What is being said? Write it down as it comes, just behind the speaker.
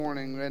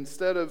Morning.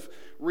 Instead of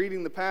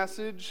reading the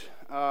passage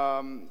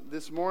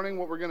this morning,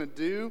 what we're going to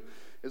do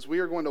is we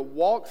are going to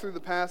walk through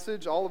the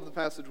passage. All of the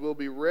passage will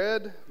be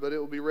read, but it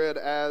will be read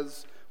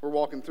as we're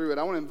walking through it.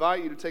 I want to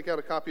invite you to take out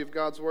a copy of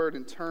God's Word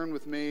and turn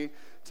with me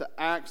to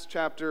Acts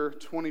chapter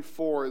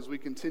 24 as we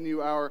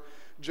continue our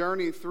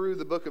journey through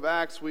the book of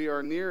Acts. We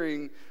are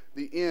nearing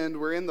the end.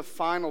 We're in the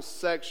final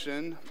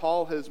section.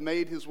 Paul has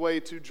made his way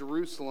to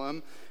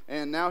Jerusalem,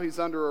 and now he's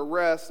under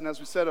arrest. And as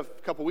we said a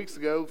couple weeks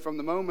ago, from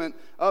the moment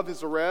of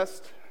his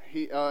arrest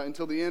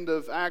until the end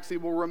of Acts, he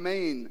will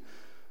remain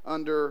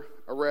under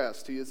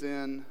arrest. He is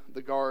in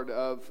the guard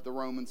of the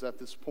Romans at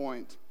this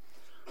point.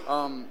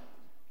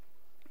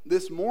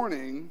 This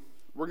morning,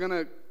 we're going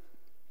to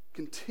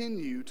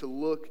continue to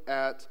look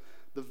at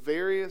the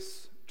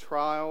various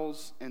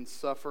trials and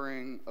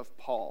suffering of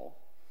Paul.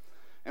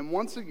 And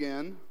once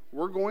again,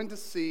 we're going to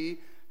see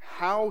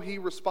how he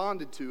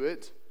responded to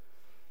it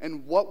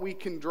and what we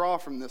can draw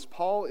from this.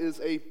 Paul is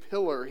a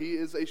pillar. He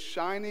is a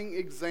shining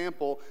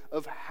example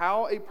of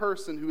how a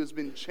person who has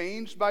been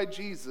changed by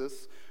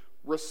Jesus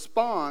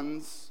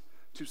responds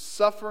to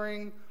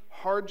suffering,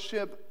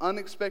 hardship,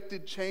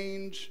 unexpected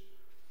change.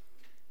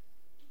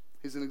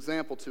 He's an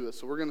example to us,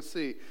 so we're going to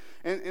see.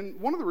 And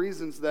one of the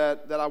reasons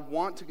that I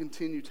want to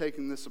continue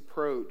taking this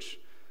approach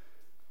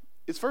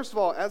is, first of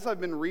all, as I've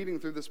been reading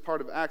through this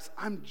part of Acts,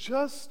 I'm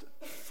just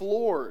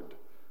floored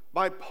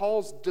by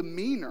Paul's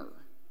demeanor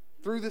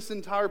through this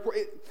entire report.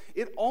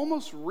 It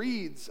almost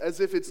reads as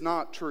if it's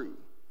not true.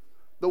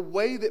 The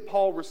way that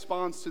Paul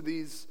responds to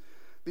these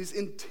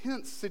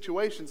intense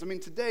situations. I mean,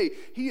 today,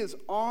 he is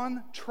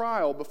on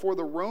trial before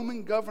the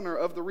Roman governor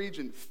of the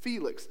region,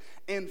 Felix.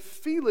 And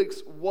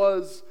Felix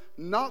was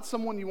not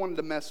someone you wanted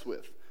to mess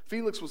with.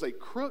 Felix was a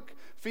crook.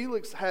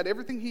 Felix had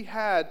everything he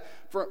had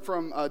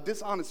from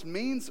dishonest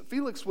means.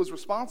 Felix was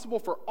responsible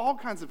for all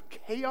kinds of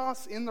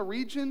chaos in the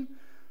region.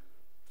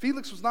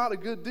 Felix was not a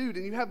good dude.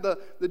 And you have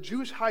the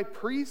Jewish high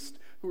priest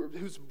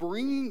who's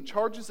bringing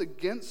charges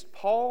against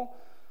Paul.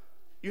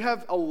 You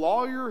have a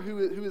lawyer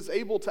who is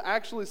able to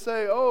actually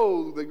say,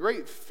 oh, the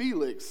great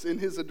Felix, in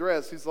his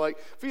address. He's like,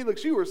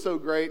 Felix, you are so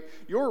great.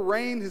 Your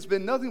reign has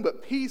been nothing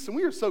but peace, and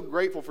we are so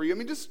grateful for you. I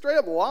mean, just straight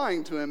up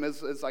lying to him,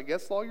 as I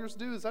guess lawyers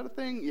do. Is that a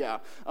thing? Yeah.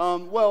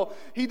 Well,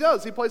 he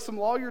does. He plays some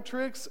lawyer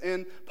tricks,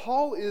 and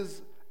Paul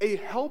is a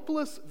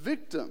helpless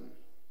victim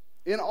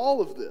in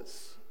all of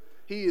this.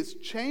 He is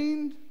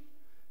chained.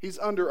 He's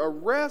under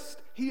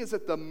arrest. He is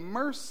at the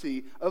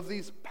mercy of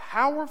these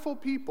powerful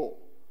people.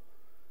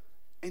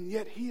 And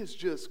yet he is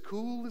just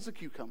cool as a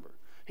cucumber.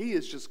 He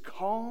is just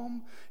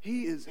calm.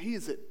 He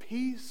is at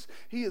peace.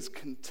 He is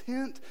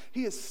content.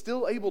 He is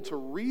still able to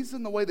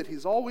reason the way that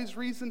he's always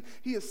reasoned.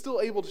 He is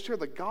still able to share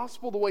the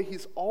gospel the way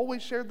he's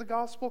always shared the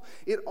gospel.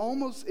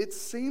 It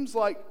seems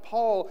like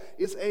Paul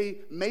is a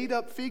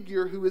made-up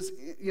figure who is,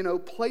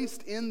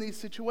 placed in these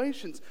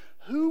situations.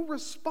 Who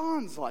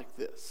responds like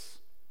this?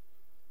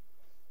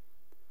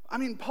 I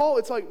mean, Paul,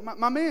 it's like,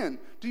 my man,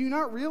 do you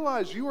not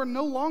realize you are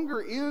no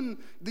longer in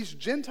these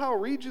Gentile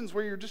regions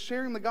where you're just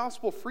sharing the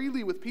gospel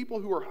freely with people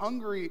who are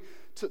hungry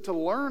to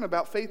learn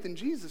about faith in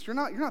Jesus? You're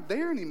not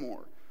there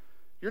anymore.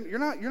 You're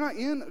not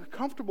in a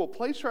comfortable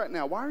place right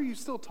now. Why are you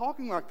still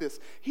talking like this?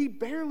 He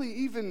barely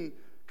even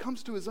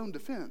comes to his own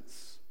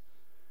defense.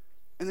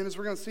 And then as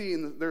we're going to see,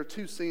 there are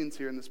two scenes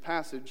here in this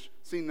passage.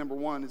 Scene number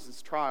one is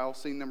his trial.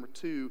 Scene number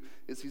two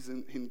is he's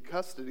in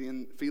custody,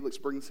 and Felix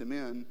brings him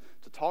in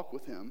to talk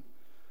with him.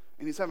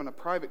 And he's having a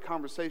private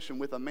conversation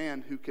with a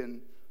man who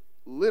can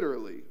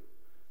literally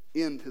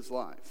end his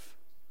life.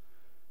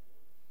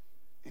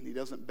 And he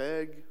doesn't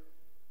beg,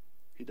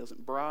 he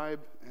doesn't bribe,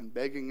 and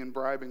begging and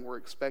bribing were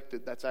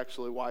expected. That's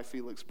actually why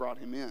Felix brought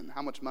him in.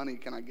 How much money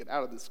can I get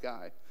out of this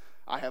guy?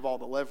 I have all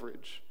the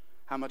leverage.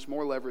 How much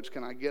more leverage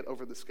can I get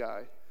over this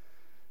guy?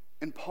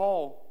 And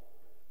Paul,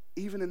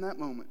 even in that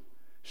moment,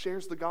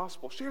 shares the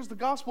gospel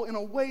in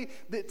a way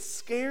that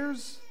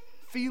scares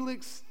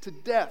Felix to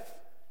death.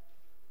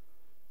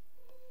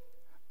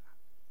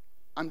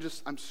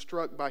 I'm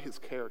struck by his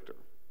character.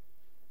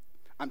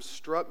 I'm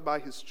struck by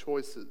his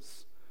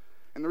choices.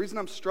 And the reason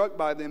I'm struck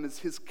by them is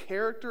his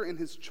character and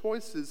his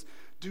choices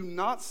do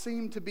not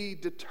seem to be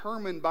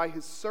determined by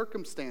his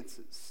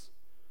circumstances.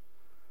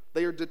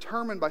 They are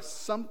determined by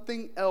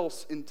something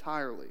else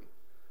entirely.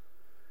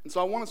 And so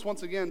I want us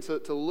once again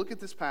to look at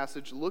this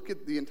passage, look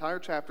at the entire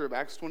chapter of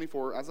Acts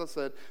 24. As I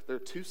said, there are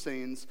two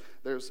scenes.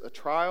 There's a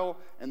trial,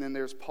 and then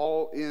there's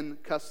Paul in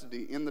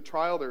custody. In the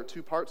trial, there are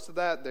two parts to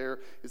that. There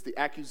is the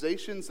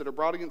accusations that are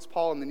brought against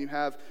Paul, and then you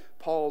have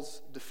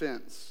Paul's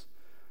defense.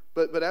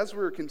 But as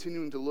we're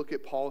continuing to look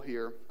at Paul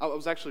here, I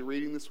was actually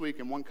reading this week,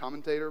 and one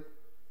commentator,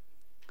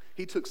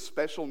 he took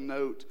special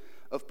note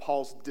of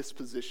Paul's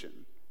disposition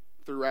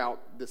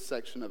throughout this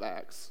section of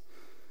Acts.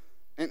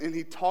 And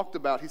he talked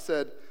about, he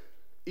said,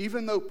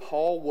 even though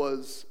Paul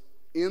was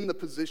in the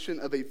position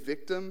of a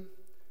victim,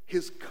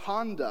 his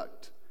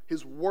conduct,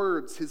 his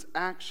words, his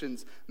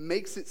actions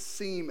makes it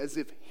seem as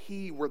if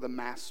he were the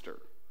master.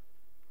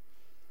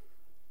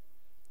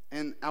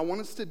 And I want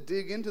us to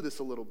dig into this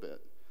a little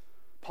bit.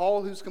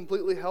 Paul who's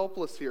completely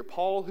helpless here.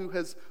 Paul who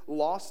has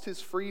lost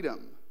his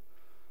freedom.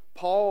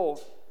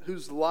 Paul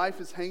whose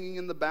life is hanging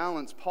in the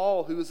balance.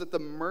 Paul who is at the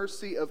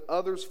mercy of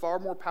others far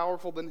more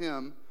powerful than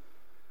him,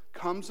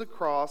 comes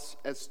across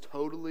as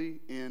totally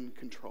in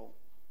control.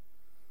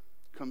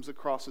 Comes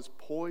across as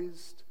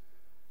poised.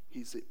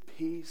 He's at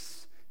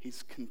peace.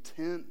 He's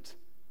content.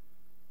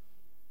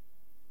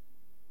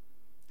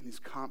 And he's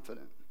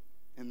confident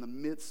in the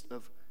midst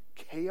of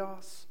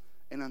chaos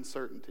and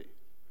uncertainty.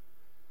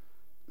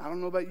 I don't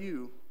know about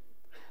you.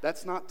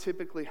 That's not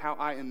typically how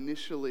I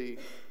initially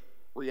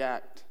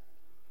react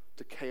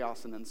to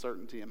chaos and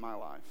uncertainty in my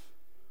life.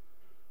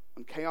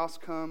 When chaos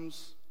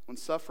comes, when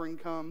suffering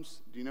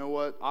comes, do you know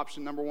what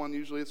option number one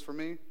usually is for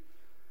me?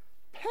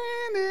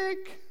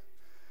 Panic.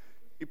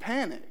 You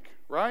panic,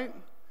 right?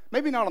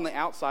 Maybe not on the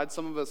outside.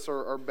 Some of us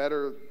are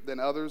better than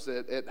others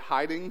at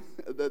hiding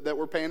that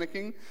we're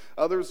panicking.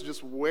 Others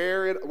just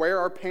wear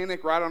our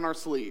panic right on our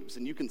sleeves,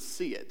 and you can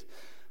see it.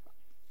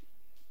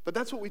 But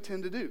that's what we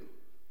tend to do.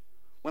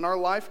 When our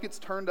life gets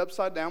turned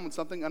upside down, when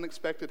something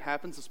unexpected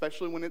happens,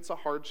 especially when it's a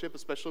hardship,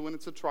 especially when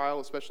it's a trial,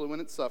 especially when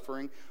it's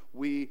suffering,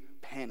 we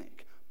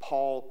panic.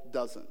 Paul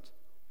doesn't.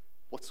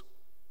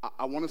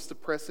 I want us to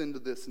press into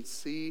this and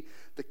see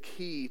the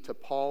key to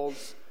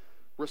Paul's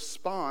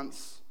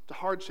response to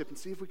hardship and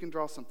see if we can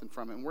draw something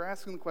from it. And we're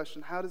asking the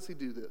question, how does he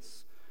do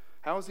this?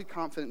 How is he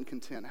confident and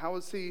content? How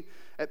is he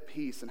at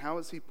peace? And how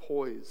is he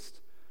poised?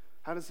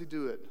 How does he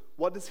do it?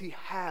 What does he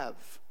have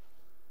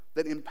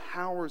that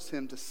empowers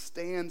him to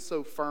stand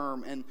so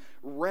firm and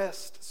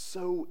rest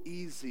so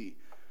easy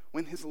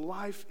when his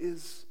life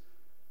is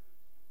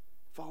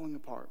falling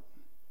apart?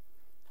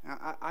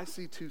 Now, I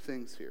see two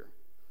things here.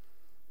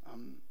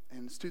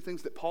 And it's two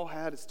things that Paul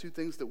had. It's two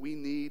things that we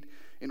need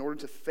in order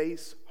to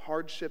face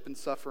hardship and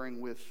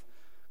suffering with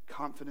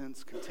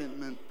confidence,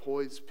 contentment,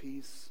 poise,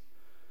 peace.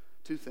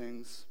 Two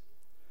things: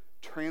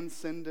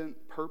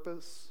 transcendent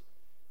purpose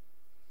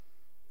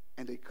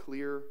and a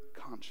clear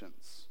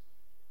conscience.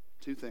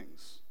 Two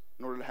things.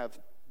 In order to have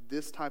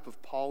this type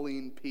of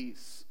Pauline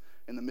peace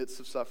in the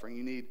midst of suffering,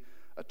 you need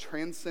a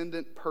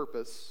transcendent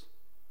purpose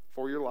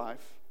for your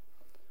life,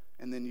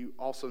 and then you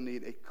also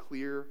need a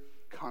clear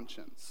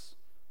conscience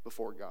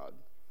before God.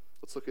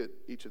 Let's look at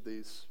each of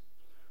these.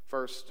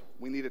 First,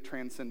 we need a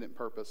transcendent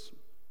purpose.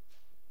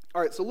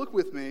 All right, so look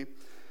with me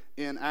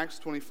in Acts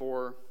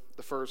 24,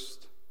 the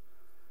first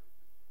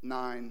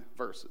 9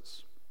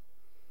 verses.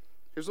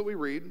 Here's what we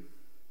read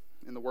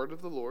in the word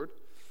of the Lord.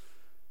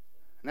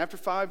 And after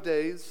 5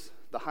 days,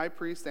 the high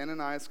priest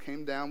Ananias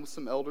came down with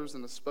some elders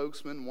and a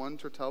spokesman, one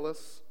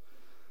Tertullus.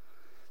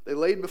 They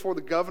laid before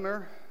the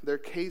governor their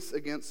case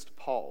against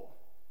Paul.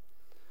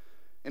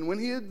 And when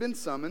he had been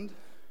summoned,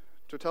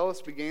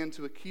 Tertullus began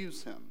to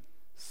accuse him,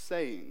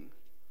 saying,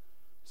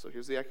 so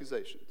here's the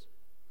accusations.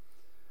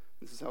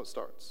 This is how it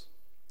starts.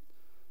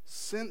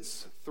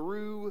 Since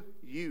through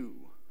you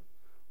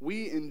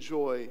we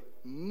enjoy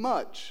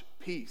much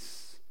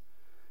peace,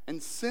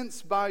 and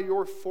since by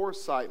your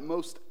foresight,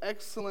 most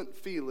excellent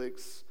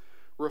Felix,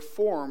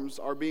 reforms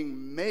are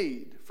being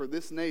made for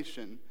this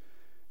nation,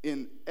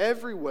 in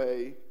every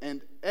way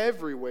and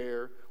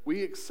everywhere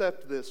we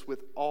accept this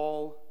with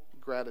all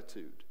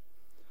gratitude.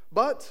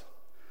 But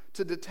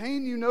to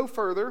detain you no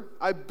further,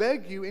 I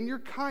beg you in your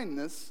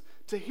kindness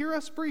to hear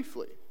us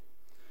briefly.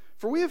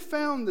 For we have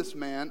found this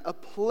man a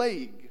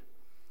plague,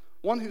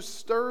 one who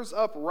stirs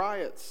up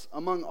riots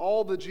among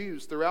all the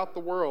Jews throughout the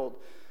world,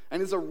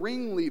 and is a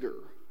ringleader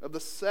of the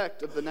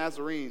sect of the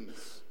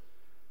Nazarenes.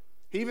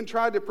 He even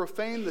tried to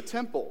profane the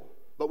temple,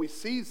 but we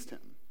seized him.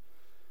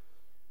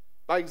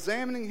 By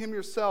examining him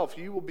yourself,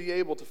 you will be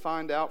able to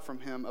find out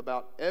from him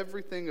about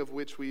everything of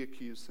which we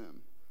accuse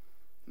him.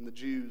 And the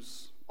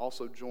Jews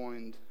also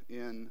joined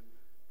in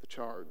the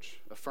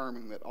charge,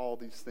 affirming that all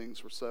these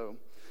things were so.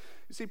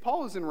 You see,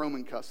 Paul is in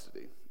Roman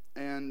custody,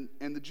 and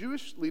the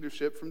Jewish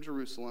leadership from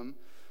Jerusalem,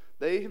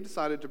 they have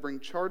decided to bring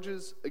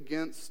charges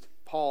against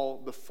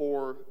Paul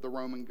before the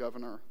Roman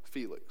governor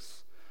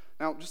Felix.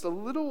 Now, just a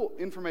little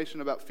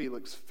information about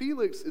Felix.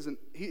 Felix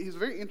he's a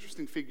very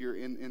interesting figure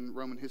in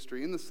Roman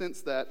history in the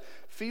sense that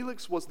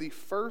Felix was the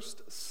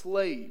first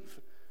slave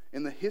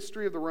in the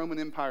history of the Roman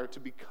Empire to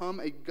become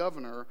a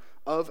governor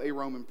of a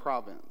Roman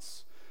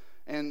province.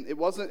 And it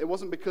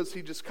wasn't because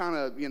he just kind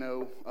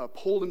of,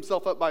 pulled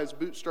himself up by his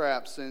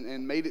bootstraps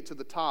and made it to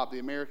the top, the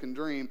American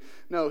dream.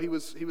 No, he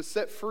was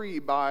set free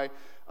by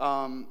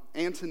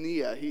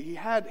Antonia. He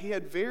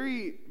had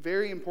very,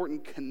 very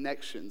important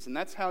connections, and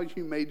that's how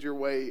you made your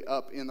way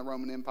up in the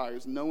Roman Empire,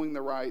 is knowing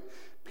the right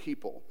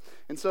people.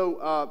 And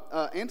so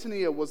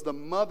Antonia was the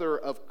mother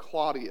of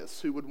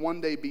Claudius, who would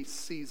one day be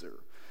Caesar.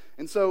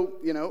 And so,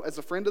 as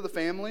a friend of the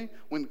family,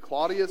 when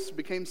Claudius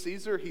became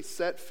Caesar, he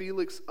set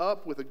Felix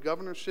up with a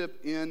governorship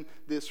in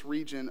this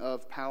region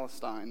of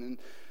Palestine. And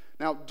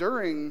now,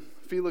 during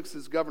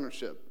Felix's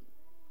governorship,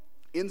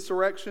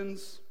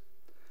 insurrections,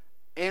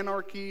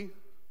 anarchy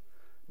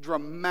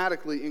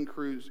dramatically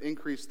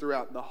increased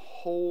throughout the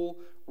whole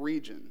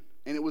region.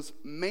 And it was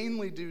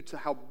mainly due to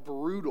how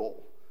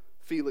brutal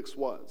Felix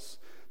was.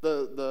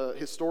 The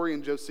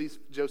historian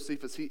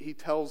Josephus, he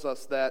tells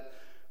us that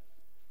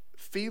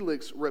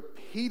Felix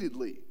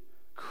repeatedly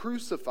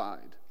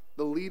crucified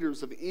the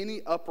leaders of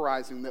any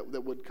uprising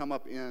that would come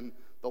up in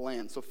the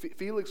land. So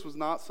Felix was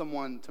not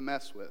someone to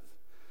mess with.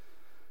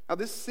 Now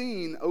this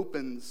scene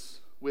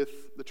opens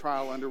with the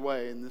trial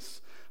underway, and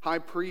this high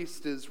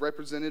priest is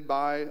represented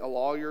by a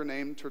lawyer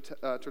named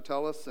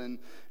Tertullus, and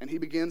he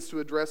begins to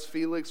address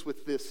Felix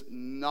with this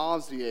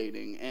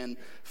nauseating and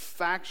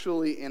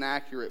factually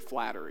inaccurate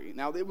flattery.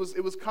 Now it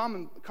was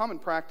common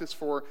practice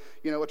for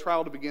a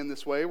trial to begin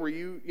this way, where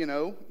you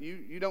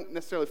don't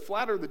necessarily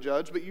flatter the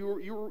judge, but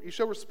you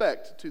show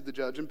respect to the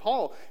judge. And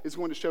Paul is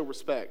going to show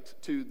respect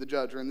to the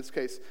judge, or in this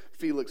case,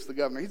 Felix the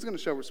governor. He's going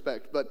to show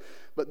respect, but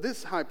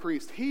this high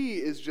priest, he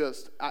is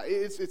just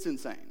it's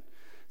insane.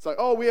 It's like,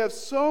 oh, we have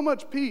so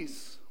much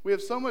peace. We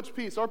have so much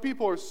peace. Our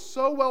people are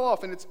so well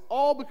off, and it's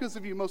all because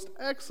of you, most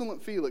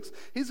excellent Felix.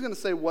 He's going to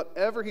say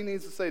whatever he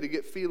needs to say to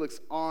get Felix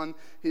on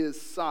his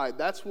side.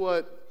 That's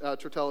what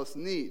Tertullus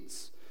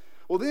needs.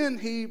 Well, then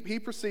he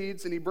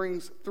proceeds, and he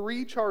brings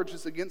 3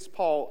 charges against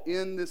Paul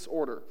in this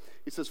order.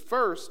 He says,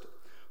 first,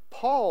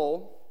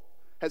 Paul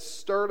has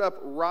stirred up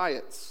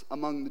riots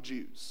among the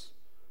Jews.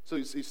 So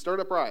he's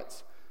stirred up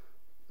riots.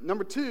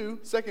 Number 2,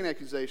 second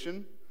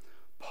accusation,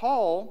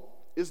 Paul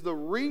is the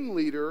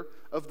ringleader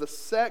of the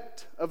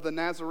sect of the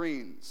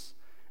Nazarenes.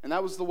 And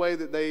that was the way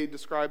that they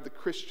described the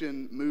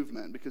Christian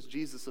movement, because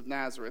Jesus of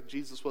Nazareth,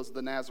 Jesus was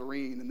the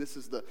Nazarene, and this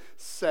is the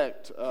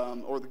sect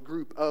or the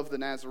group of the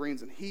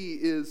Nazarenes, and he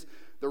is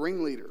the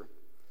ringleader.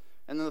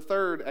 And then the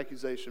third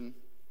accusation,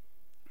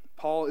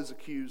 Paul is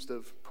accused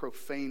of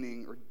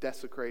profaning or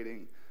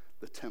desecrating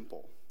the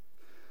temple.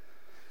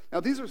 Now,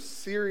 these are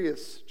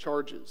serious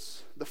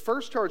charges. The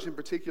first charge in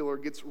particular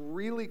gets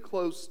really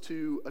close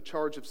to a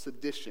charge of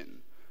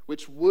sedition,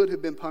 which would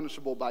have been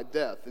punishable by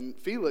death. And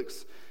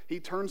Felix, he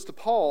turns to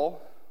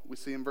Paul. We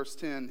see in verse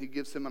 10, he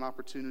gives him an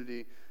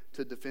opportunity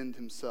to defend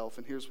himself.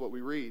 And here's what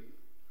we read.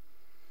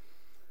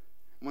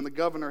 When the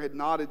governor had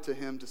nodded to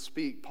him to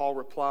speak, Paul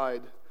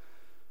replied,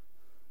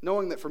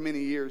 "Knowing that for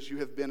many years you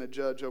have been a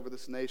judge over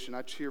this nation,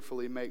 I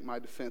cheerfully make my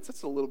defense."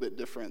 That's a little bit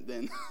different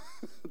than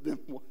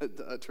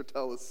what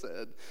Tertullus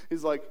said.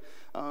 He's like,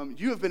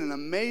 you have been an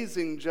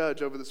amazing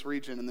judge over this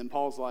region. And then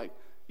Paul's like,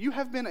 you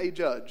have been a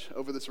judge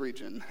over this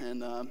region.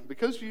 And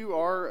because you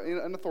are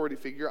an authority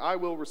figure, I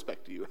will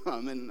respect you.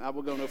 And I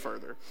will go no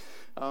further.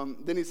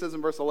 Then he says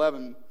in verse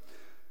 11,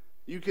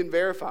 "You can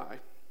verify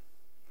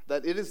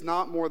that it is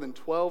not more than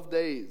 12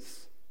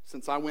 days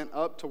since I went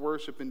up to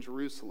worship in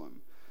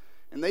Jerusalem.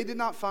 And they did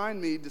not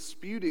find me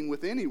disputing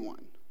with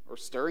anyone or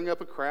stirring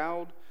up a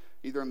crowd,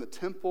 either in the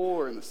temple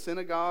or in the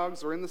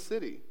synagogues or in the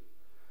city.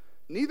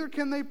 Neither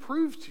can they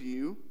prove to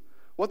you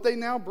what they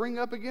now bring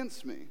up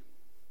against me.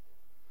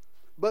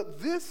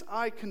 But this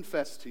I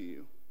confess to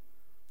you,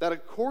 that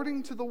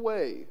according to the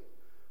way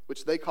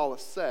which they call a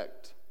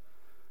sect,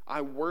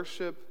 I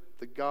worship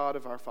the God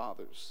of our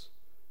fathers,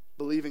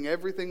 believing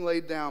everything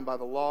laid down by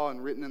the law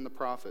and written in the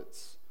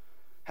prophets,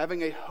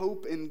 having a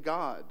hope in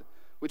God,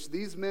 which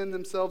these men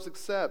themselves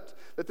accept,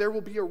 that there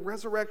will be a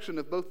resurrection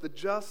of both the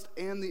just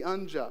and the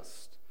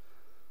unjust.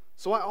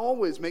 So I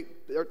always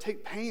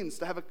take pains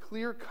to have a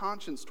clear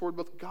conscience toward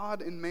both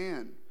God and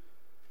man.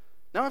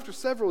 Now after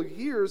several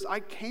years, I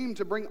came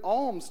to bring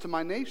alms to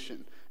my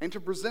nation and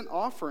to present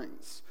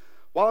offerings.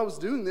 While I was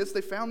doing this,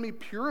 they found me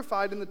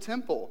purified in the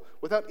temple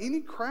without any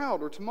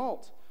crowd or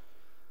tumult.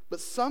 But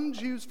some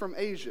Jews from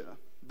Asia,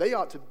 they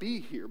ought to be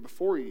here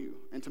before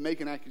you and to make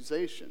an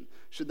accusation,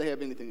 should they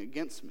have anything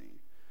against me.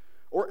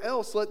 Or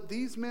else let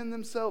these men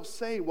themselves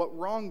say what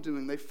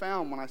wrongdoing they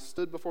found when I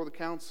stood before the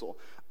council.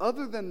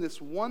 Other than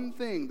this one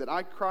thing that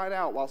I cried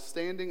out while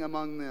standing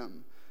among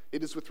them,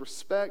 it is with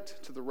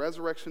respect to the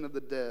resurrection of the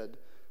dead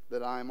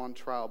that I am on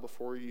trial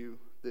before you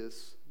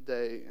this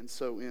day." And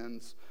so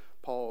ends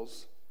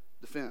Paul's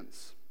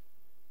defense.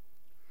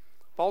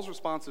 Paul's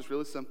response is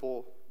really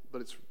simple,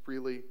 but it's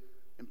really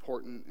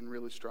important and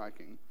really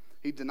striking.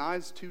 He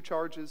denies 2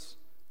 charges,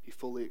 he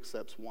fully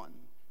accepts 1.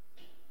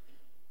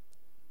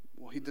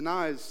 Well, he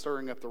denies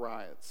stirring up the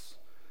riots.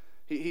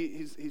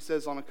 He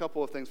says on a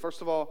couple of things.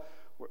 First of all,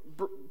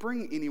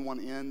 bring anyone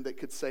in that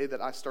could say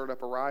that I stirred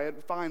up a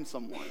riot. Find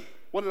someone.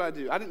 What did I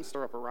do? I didn't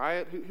stir up a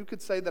riot. Who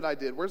could say that I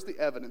did? Where's the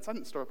evidence? I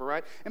didn't stir up a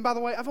riot. And by the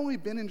way, I've only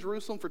been in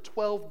Jerusalem for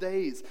 12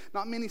 days.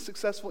 Not many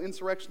successful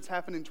insurrections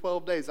happen in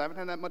 12 days. I haven't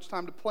had that much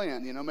time to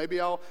plan. Maybe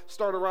I'll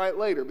start a riot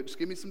later, but just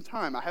give me some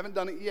time. I haven't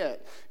done it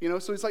yet.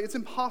 So he's like, it's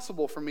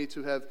impossible for me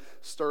to have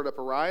stirred up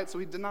a riot. So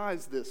he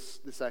denies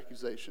this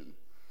accusation.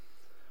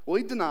 Well,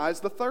 he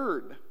denies the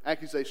third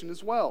accusation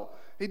as well.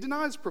 He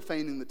denies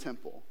profaning the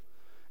temple.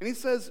 And he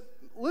says,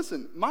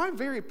 listen, my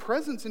very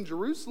presence in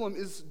Jerusalem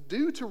is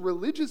due to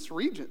religious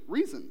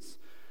reasons.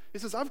 He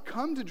says, I've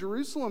come to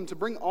Jerusalem to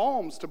bring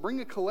alms, to bring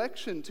a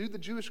collection to the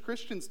Jewish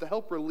Christians to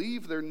help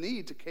relieve their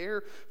need, to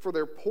care for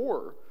their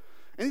poor.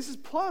 And he says,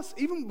 plus,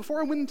 even before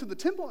I went into the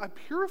temple, I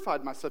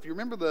purified myself. You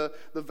remember the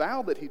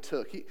vow that he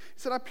took. He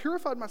said, I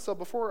purified myself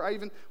before I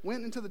even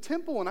went into the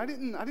temple, and I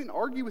didn't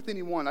argue with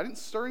anyone. I didn't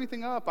stir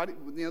anything up.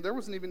 There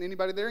wasn't even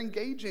anybody there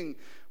engaging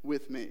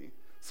with me.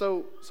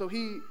 So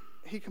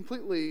he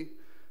completely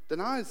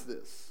denies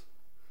this.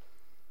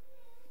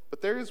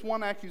 But there is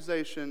one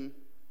accusation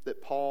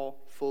that Paul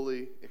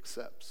fully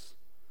accepts.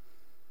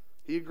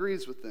 He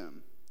agrees with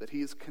them that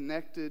he is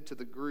connected to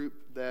the group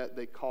that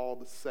they call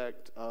the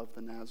sect of the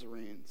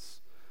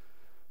Nazarenes.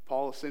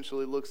 Paul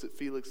essentially looks at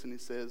Felix and he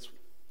says,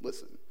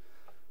 listen,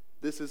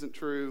 this isn't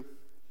true,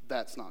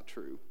 that's not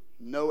true.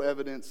 No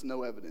evidence,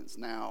 no evidence.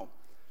 Now,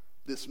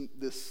 this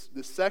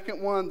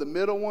second one, the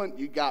middle one,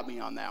 you got me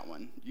on that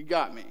one. You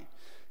got me.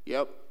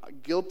 Yep,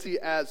 guilty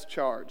as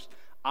charged.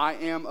 I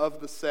am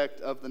of the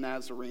sect of the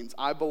Nazarenes.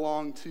 I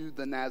belong to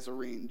the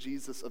Nazarene,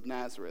 Jesus of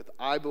Nazareth.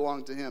 I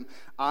belong to him.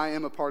 I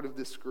am a part of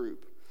this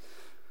group.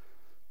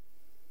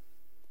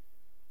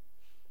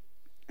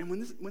 And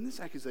when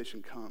this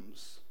accusation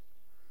comes,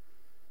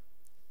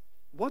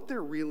 what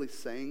they're really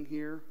saying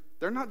here,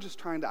 they're not just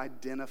trying to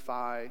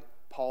identify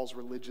Paul's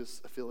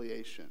religious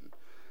affiliation.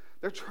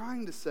 They're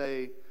trying to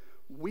say,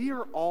 we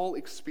are all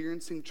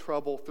experiencing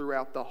trouble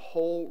throughout the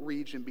whole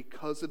region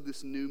because of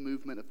this new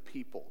movement of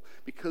people,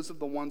 because of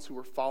the ones who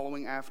are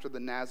following after the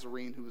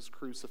Nazarene who was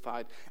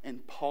crucified,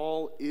 and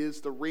Paul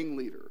is the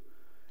ringleader.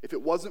 If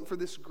it wasn't for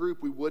this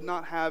group, we would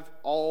not have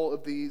all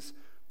of these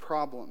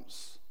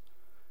problems.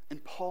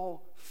 And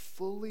Paul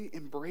fully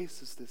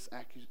embraces this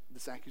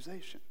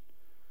accusation.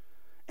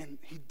 And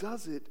he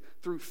does it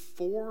through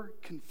 4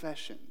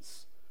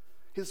 confessions.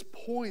 His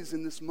poise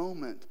in this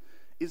moment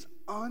is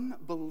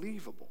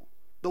unbelievable.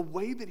 The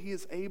way that he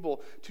is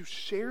able to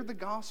share the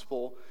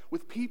gospel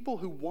with people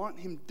who want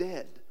him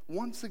dead.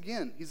 Once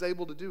again, he's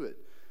able to do it.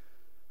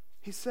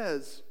 He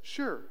says,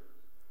 sure,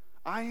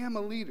 I am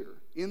a leader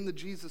in the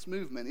Jesus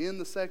movement, in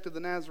the sect of the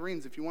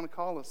Nazarenes, if you want to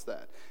call us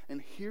that.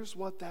 And here's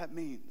what that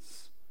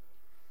means.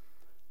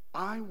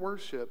 I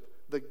worship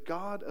the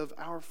God of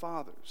our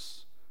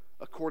fathers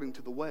according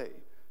to the way.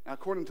 Now,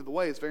 according to the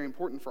way is very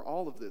important for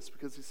all of this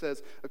because he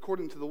says,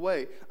 according to the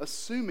way,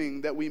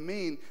 assuming that we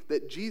mean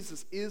that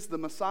Jesus is the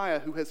Messiah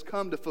who has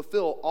come to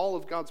fulfill all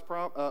of God's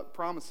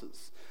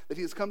promises, that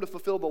he has come to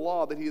fulfill the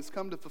law, that he has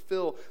come to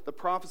fulfill the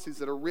prophecies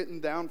that are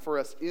written down for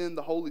us in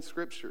the Holy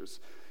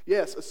Scriptures.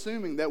 Yes,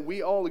 assuming that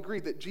we all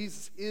agree that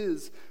Jesus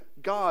is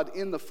God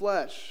in the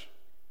flesh,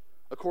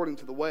 according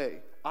to the way,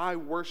 I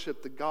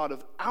worship the God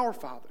of our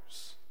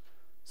fathers.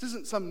 This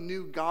isn't some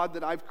new God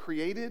that I've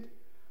created.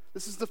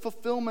 This is the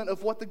fulfillment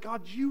of what the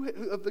God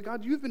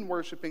you've been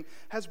worshiping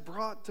has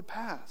brought to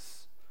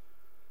pass.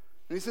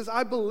 And he says,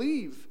 I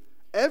believe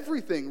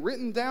everything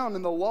written down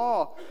in the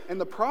law and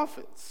the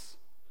prophets.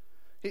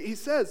 He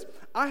says,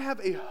 I have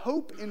a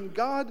hope in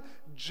God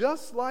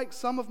just like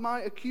some of my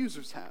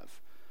accusers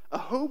have. A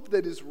hope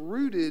that is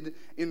rooted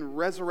in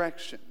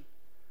resurrection.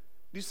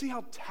 Do you see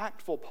how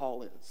tactful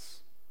Paul is?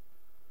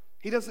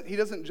 He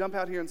doesn't jump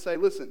out here and say,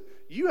 listen,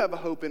 you have a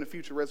hope in a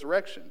future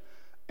resurrection.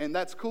 And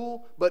that's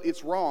cool, but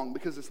it's wrong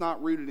because it's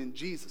not rooted in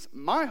Jesus.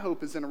 My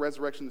hope is in a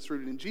resurrection that's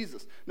rooted in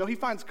Jesus. No, he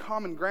finds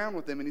common ground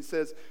with them and he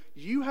says,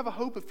 you have a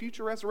hope of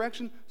future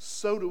resurrection,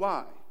 so do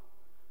I.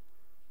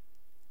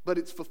 But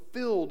it's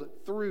fulfilled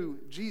through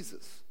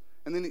Jesus.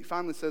 And then he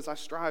finally says, I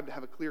strive to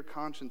have a clear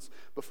conscience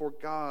before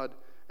God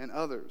and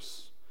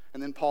others.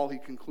 And then Paul, he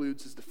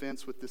concludes his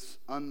defense with this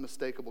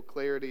unmistakable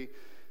clarity.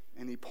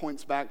 And he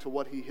points back to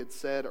what he had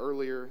said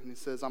earlier. And he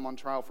says, I'm on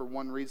trial for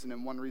one reason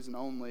and one reason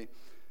only.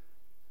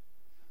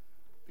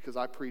 Because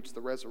I preach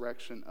the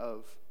resurrection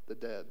of the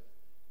dead.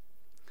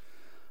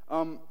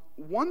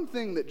 One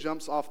thing that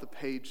jumps off the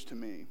page to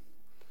me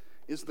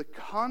is the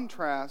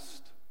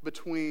contrast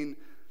between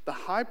the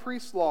high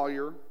priest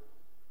lawyer,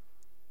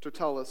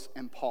 Tertullus,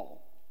 and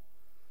Paul.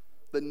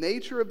 The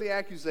nature of the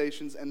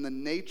accusations and the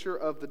nature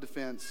of the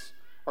defense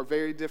are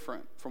very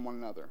different from one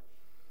another.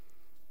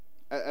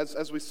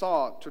 As we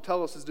saw,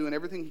 Tertullus is doing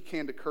everything he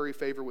can to curry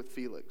favor with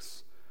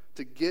Felix,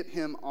 to get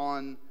him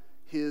on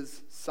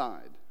his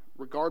side,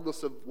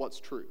 regardless of what's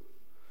true.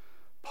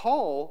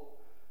 Paul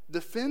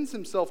defends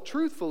himself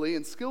truthfully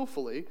and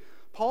skillfully.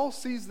 Paul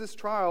sees this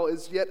trial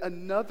as yet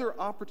another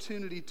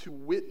opportunity to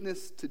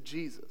witness to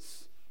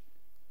Jesus.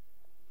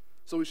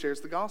 So he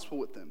shares the gospel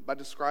with them by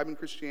describing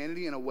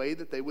Christianity in a way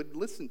that they would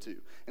listen to,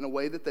 in a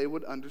way that they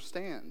would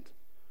understand.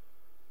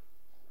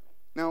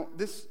 Now,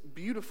 this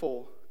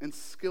beautiful and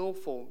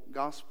skillful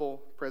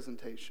gospel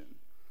presentation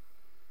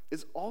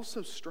is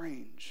also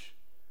strange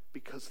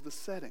because of the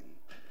setting.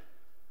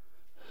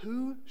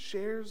 Who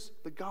shares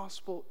the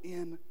gospel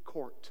in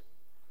court?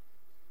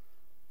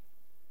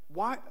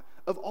 Why,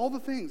 of all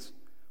the things,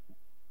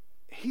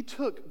 he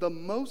took the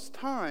most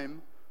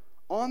time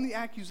on the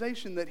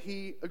accusation that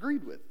he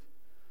agreed with.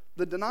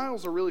 The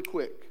denials are really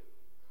quick.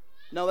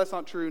 No, that's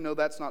not true. No,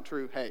 that's not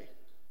true. Hey,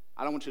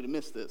 I don't want you to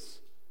miss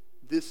this.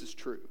 This is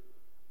true.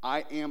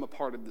 I am a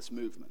part of this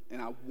movement,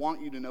 and I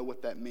want you to know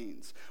what that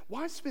means.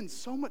 Why spend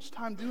so much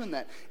time doing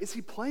that? Is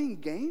he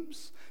playing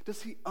games?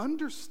 Does he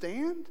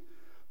understand?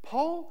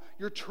 Paul,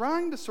 you're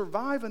trying to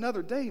survive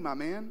another day, my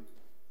man.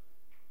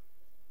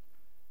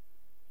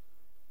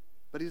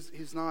 But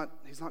he's not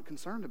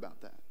concerned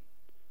about that.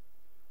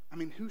 I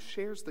mean, who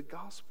shares the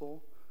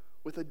gospel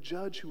with a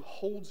judge who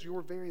holds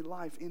your very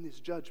life in his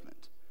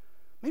judgment?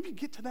 Maybe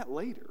get to that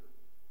later,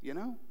 you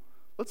know?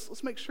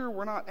 Let's make sure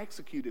we're not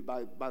executed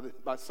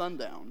by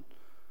sundown.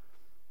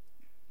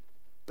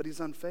 But he's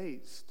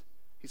unfazed.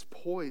 He's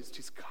poised.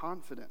 He's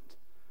confident.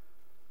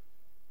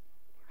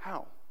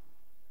 How?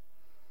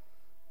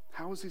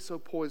 How is he so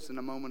poised in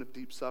a moment of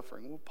deep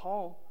suffering? Well,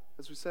 Paul,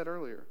 as we said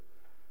earlier,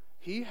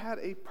 he had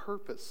a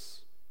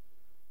purpose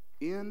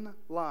in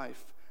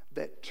life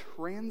that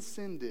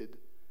transcended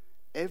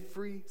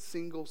every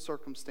single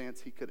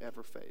circumstance he could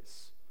ever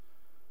face.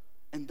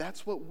 And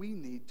that's what we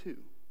need too.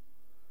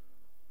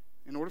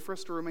 In order for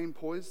us to remain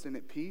poised and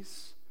at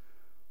peace,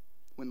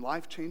 when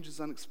life changes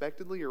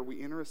unexpectedly or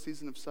we enter a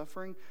season of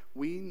suffering,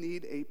 we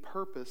need a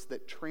purpose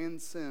that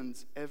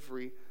transcends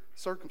every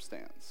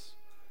circumstance.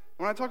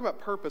 When I talk about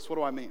purpose, what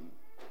do I mean?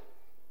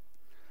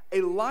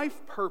 A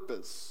life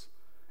purpose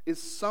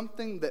is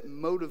something that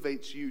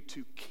motivates you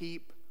to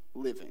keep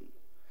living.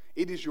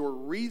 It is your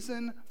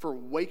reason for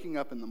waking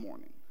up in the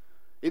morning.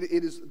 It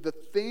is the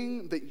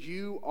thing that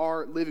you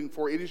are living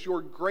for. It is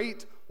your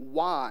great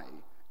why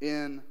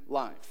in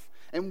life.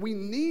 And we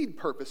need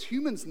purpose.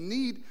 Humans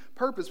need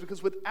purpose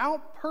because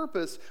without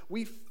purpose,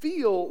 we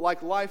feel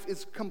like life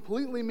is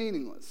completely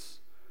meaningless.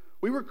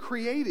 We were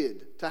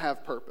created to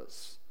have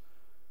purpose.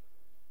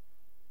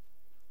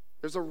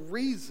 There's a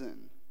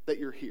reason that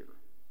you're here.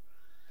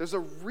 There's a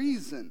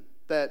reason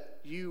that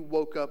you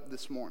woke up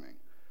this morning.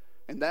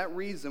 And that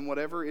reason,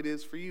 whatever it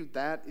is for you,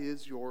 that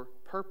is your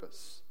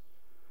purpose.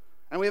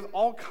 And we have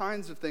all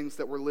kinds of things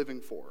that we're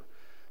living for.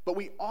 But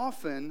we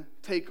often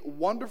take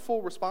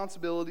wonderful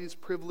responsibilities,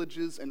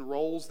 privileges, and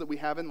roles that we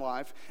have in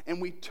life,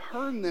 and we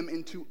turn them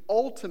into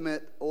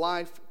ultimate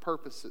life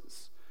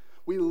purposes.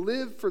 We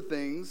live for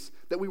things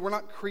that we were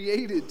not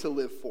created to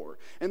live for.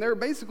 And there are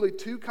basically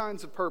two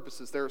kinds of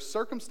purposes. There are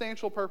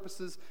circumstantial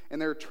purposes,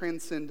 and there are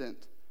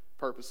transcendent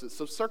purposes.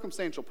 So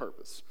circumstantial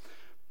purpose.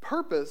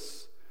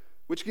 Purpose,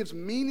 which gives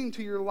meaning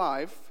to your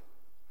life,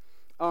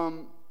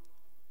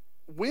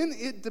 when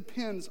it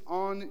depends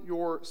on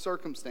your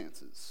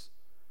circumstances.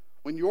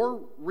 When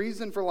your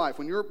reason for life,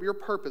 when your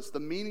purpose, the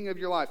meaning of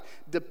your life,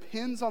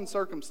 depends on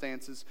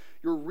circumstances,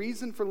 your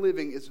reason for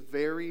living is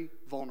very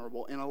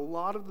vulnerable. And a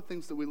lot of the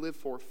things that we live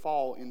for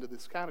fall into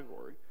this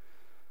category.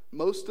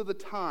 Most of the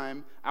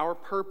time, our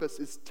purpose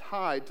is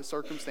tied to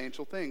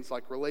circumstantial things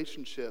like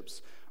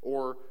relationships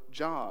or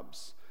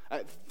jobs.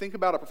 Think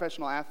about a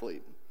professional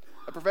athlete.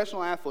 A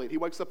professional athlete, he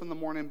wakes up in the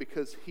morning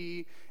because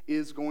he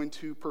is going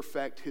to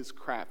perfect his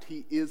craft.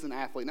 He is an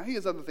athlete. Now, he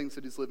has other things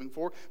that he's living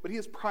for, but he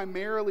is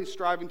primarily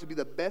striving to be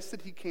the best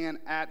that he can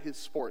at his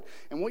sport.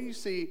 And what you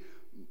see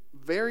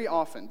very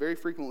often, very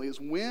frequently,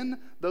 is when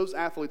those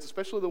athletes,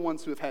 especially the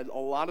ones who have had a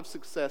lot of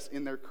success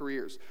in their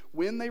careers,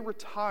 when they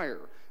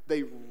retire,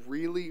 they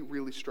really,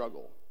 really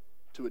struggle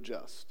to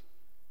adjust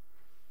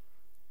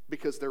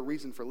because their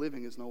reason for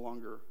living is no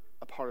longer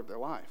a part of their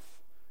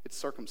life. It's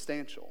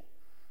circumstantial.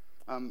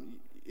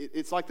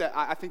 It's like that.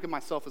 I think of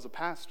myself as a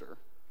pastor.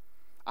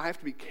 I have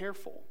to be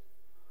careful.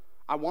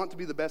 I want to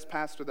be the best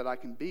pastor that I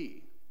can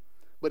be.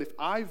 But if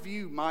I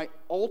view my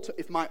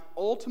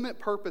ultimate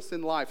purpose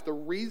in life, the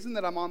reason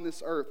that I'm on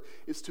this earth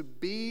is to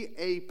be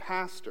a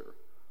pastor,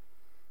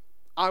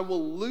 I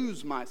will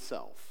lose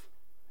myself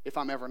if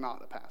I'm ever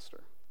not a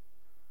pastor.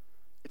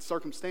 It's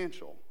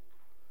circumstantial.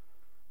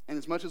 And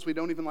as much as we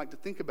don't even like to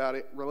think about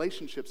it,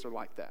 relationships are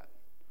like that.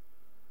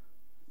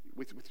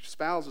 With your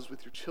spouses,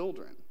 with your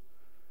children.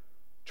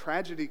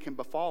 Tragedy can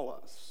befall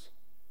us.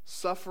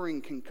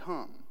 Suffering can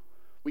come.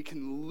 We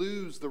can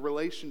lose the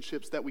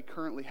relationships that we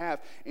currently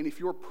have. And if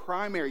your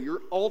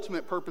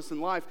ultimate purpose in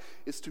life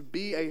is to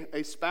be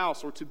a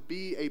spouse or to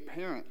be a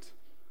parent,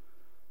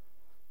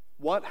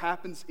 what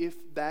happens if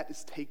that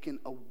is taken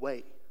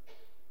away?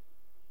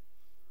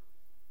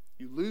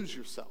 You lose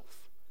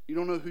yourself. You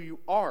don't know who you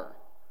are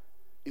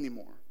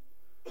anymore.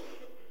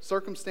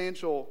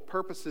 Circumstantial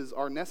purposes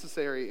are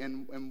necessary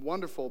and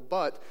wonderful,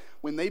 but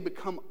when they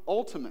become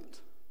ultimate,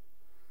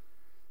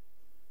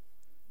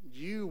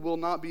 you will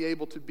not be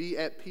able to be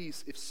at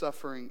peace if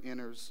suffering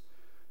enters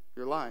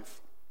your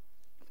life.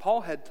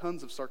 Paul had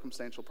tons of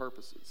circumstantial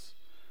purposes.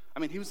 I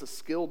mean, he was a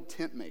skilled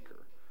tent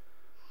maker.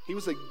 He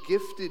was a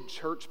gifted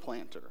church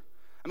planter.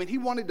 I mean, he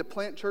wanted to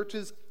plant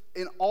churches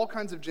in all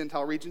kinds of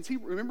Gentile regions.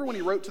 Remember when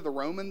he wrote to the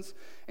Romans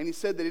and he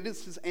said that it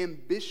is his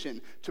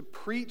ambition to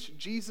preach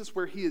Jesus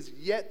where he is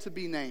yet to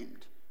be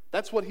named.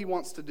 That's what he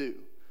wants to do.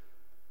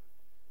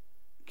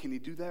 Can he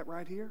do that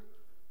right here?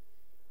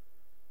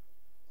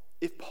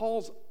 If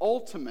Paul's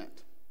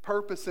ultimate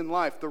purpose in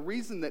life, the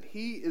reason that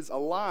he is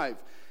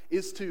alive,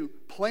 is to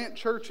plant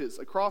churches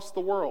across the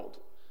world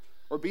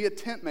or be a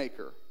tent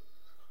maker,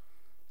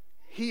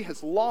 he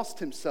has lost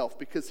himself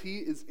because he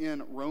is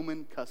in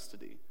Roman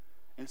custody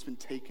and it's been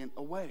taken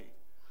away.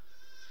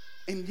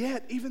 And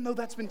yet, even though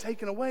that's been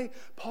taken away,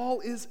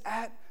 Paul is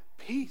at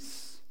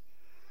peace.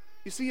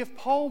 You see, if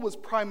Paul was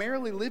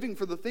primarily living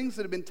for the things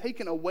that have been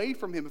taken away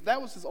from him, if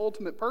that was his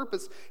ultimate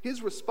purpose,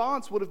 his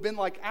response would have been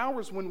like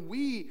ours when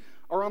we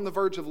are on the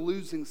verge of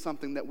losing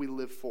something that we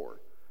live for.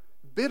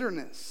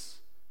 Bitterness,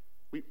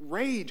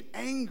 rage,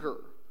 anger.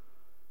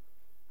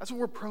 That's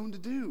what we're prone to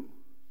do.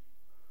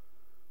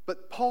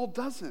 But Paul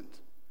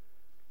doesn't,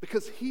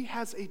 because he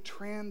has a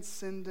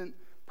transcendent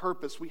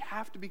purpose. We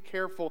have to be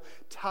careful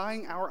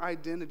tying our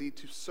identity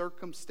to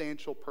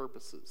circumstantial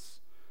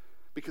purposes,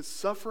 because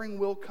suffering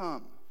will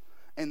come.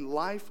 And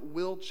life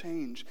will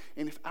change.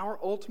 And if our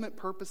ultimate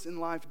purpose in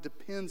life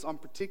depends on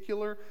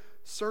particular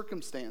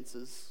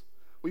circumstances,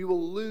 we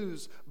will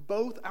lose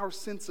both our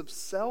sense of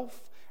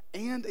self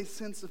and a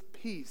sense of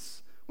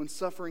peace when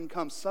suffering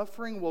comes.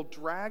 Suffering will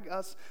drag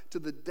us to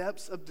the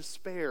depths of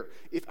despair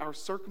if our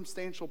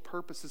circumstantial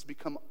purposes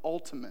become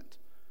ultimate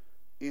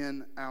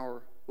in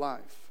our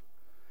life.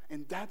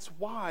 And that's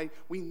why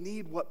we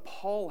need what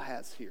Paul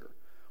has here.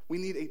 We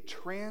need a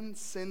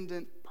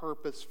transcendent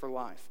purpose for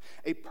life.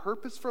 A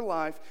purpose for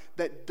life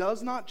that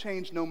does not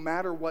change no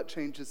matter what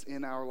changes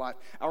in our life.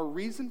 A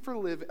reason for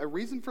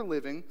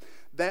living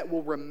that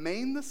will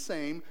remain the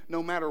same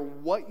no matter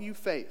what you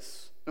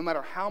face, no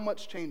matter how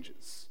much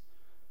changes.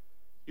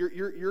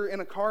 You're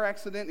in a car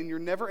accident and you're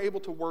never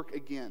able to work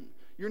again.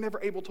 You're never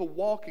able to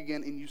walk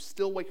again, and you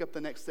still wake up the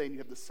next day and you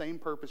have the same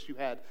purpose you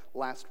had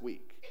last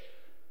week.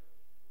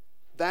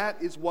 That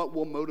is what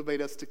will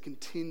motivate us to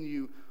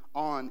continue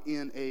on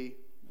in a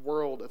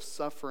world of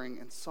suffering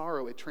and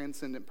sorrow, a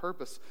transcendent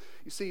purpose.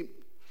 You see,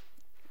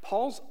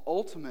 Paul's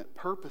ultimate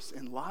purpose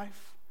in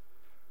life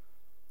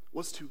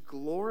was to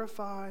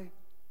glorify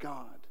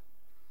God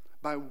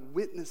by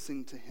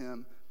witnessing to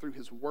him through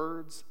his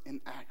words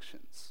and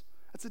actions.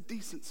 That's a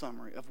decent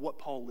summary of what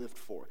Paul lived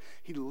for.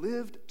 He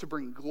lived to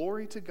bring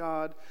glory to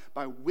God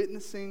by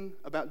witnessing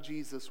about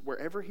Jesus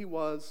wherever he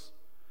was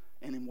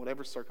and in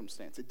whatever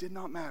circumstance. It did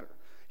not matter.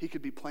 He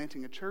could be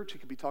planting a church. He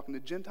could be talking to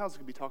Gentiles. He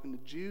could be talking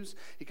to Jews.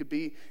 He could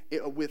be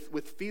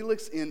with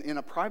Felix in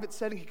a private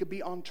setting. He could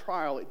be on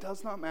trial. It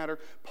does not matter.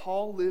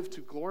 Paul lived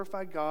to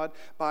glorify God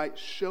by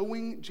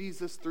showing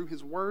Jesus through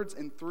his words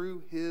and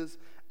through his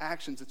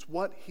actions. It's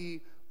what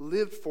he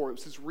lived for. It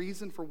was his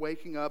reason for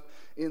waking up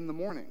in the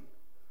morning.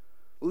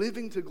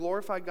 Living to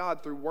glorify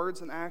God through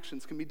words and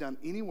actions can be done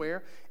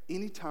anywhere,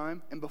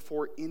 anytime, and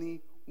before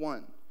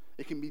anyone.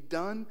 It can be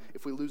done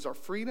if we lose our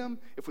freedom,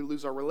 if we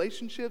lose our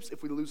relationships,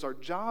 if we lose our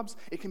jobs.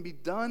 It can be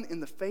done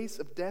in the face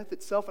of death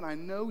itself. And I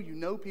know you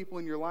know people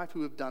in your life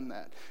who have done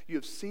that. You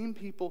have seen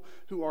people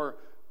who are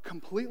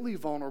completely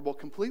vulnerable,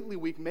 completely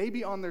weak,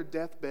 maybe on their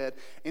deathbed.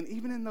 And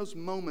even in those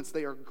moments,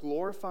 they are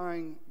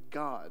glorifying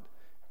God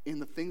in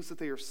the things that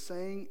they are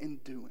saying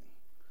and doing.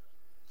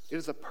 It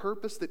is a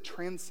purpose that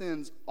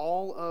transcends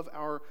all of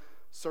our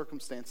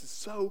circumstances.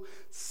 So,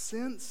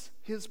 since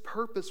his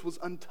purpose was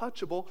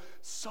untouchable,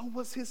 so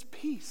was his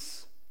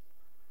peace.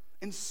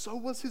 And so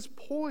was his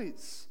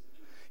poise.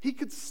 He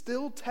could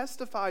still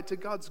testify to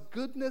God's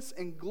goodness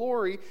and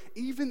glory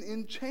even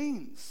in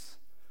chains.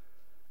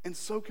 And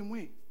so can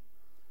we.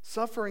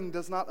 Suffering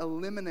does not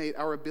eliminate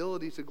our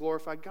ability to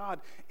glorify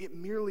God. It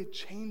merely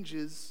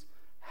changes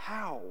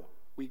how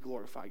we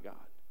glorify God.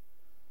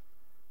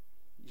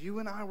 You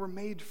and I were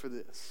made for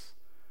this.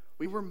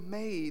 We were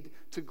made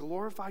to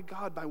glorify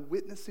God by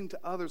witnessing to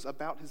others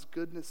about his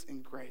goodness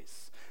and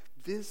grace.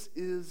 This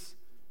is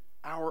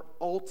our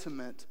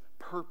ultimate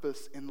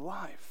purpose in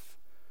life.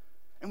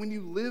 And when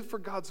you live for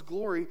God's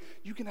glory,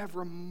 you can have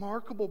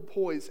remarkable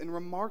poise and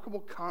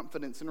remarkable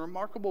confidence and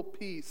remarkable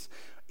peace,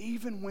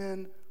 even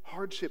when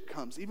hardship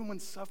comes, even when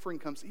suffering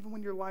comes, even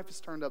when your life is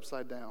turned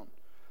upside down.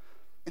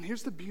 And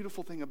here's the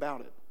beautiful thing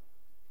about it.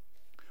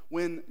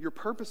 When your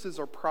purposes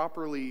are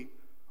properly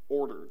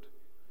ordered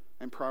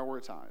and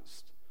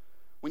prioritized,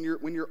 when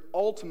you're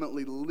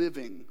ultimately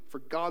living for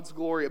God's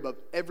glory above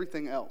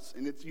everything else,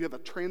 and you have a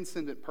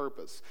transcendent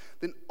purpose,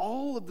 then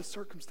all of the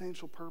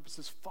circumstantial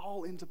purposes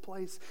fall into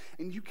place,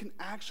 and you can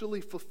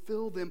actually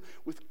fulfill them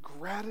with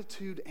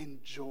gratitude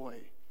and joy.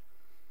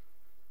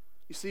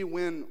 You see,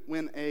 when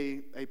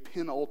a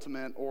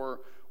penultimate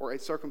or a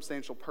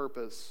circumstantial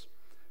purpose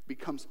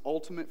becomes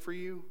ultimate for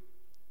you,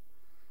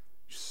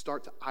 you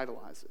start to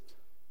idolize it.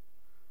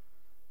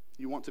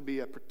 You want to be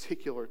a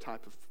particular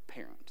type of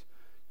parent.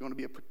 You want to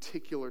be a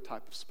particular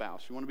type of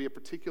spouse. You want to be a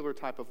particular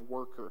type of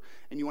worker.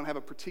 And you want to have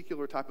a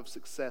particular type of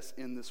success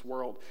in this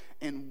world.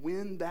 And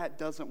when that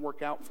doesn't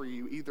work out for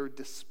you, either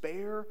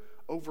despair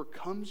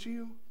overcomes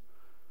you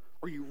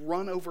or you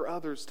run over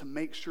others to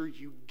make sure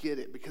you get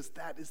it, because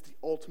that is the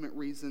ultimate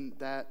reason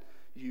that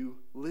you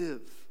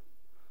live.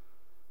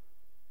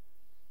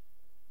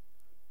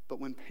 But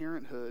when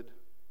parenthood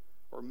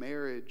or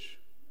marriage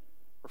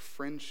or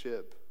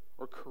friendship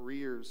or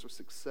careers or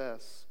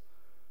success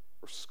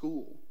or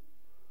school,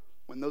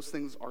 when those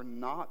things are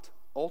not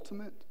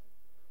ultimate,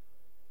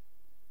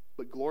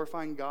 but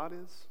glorifying God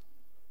is,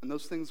 when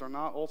those things are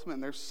not ultimate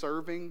and they're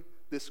serving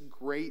this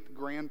great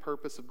grand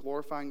purpose of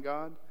glorifying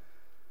God,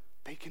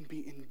 they can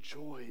be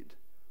enjoyed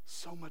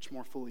so much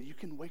more fully. You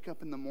can wake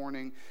up in the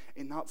morning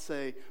and not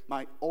say,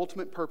 my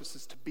ultimate purpose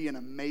is to be an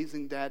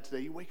amazing dad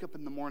today. You wake up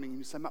in the morning and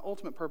you say, my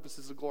ultimate purpose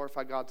is to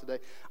glorify God today.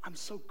 I'm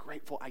so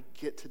grateful I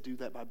get to do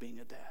that by being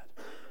a dad.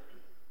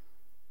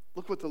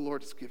 Look what the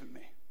Lord has given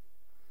me.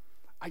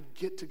 I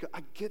get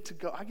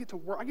to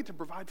work, I get to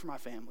provide for my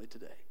family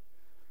today.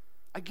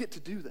 I get to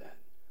do that.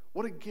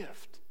 What a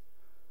gift.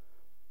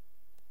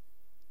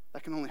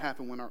 That can only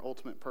happen when our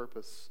ultimate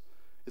purpose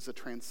is a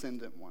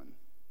transcendent one,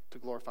 to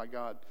glorify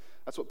God.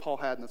 That's what Paul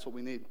had, and that's what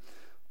we need.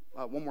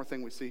 One more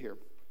thing we see here.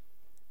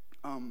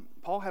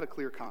 Paul had a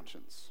clear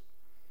conscience.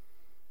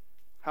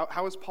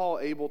 How is Paul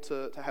able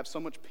to have so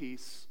much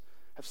peace,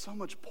 have so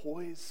much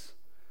poise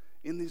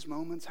in these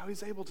moments? How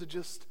he's able to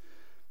just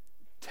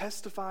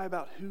testify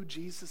about who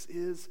Jesus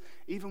is,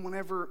 even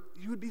whenever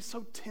you would be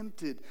so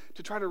tempted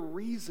to try to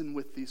reason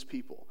with these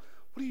people.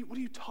 What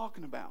are you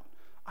talking about?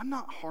 I'm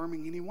not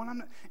harming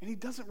anyone. And he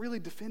doesn't really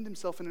defend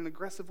himself in an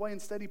aggressive way.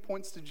 Instead, he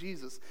points to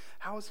Jesus.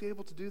 How is he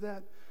able to do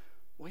that?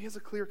 Well, he has a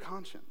clear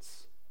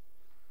conscience.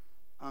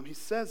 He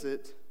says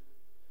it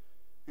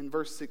in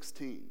verse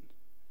 16.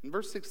 In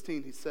verse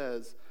 16, he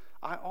says,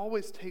 I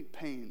always take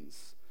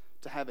pains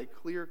to have a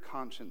clear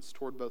conscience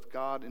toward both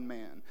God and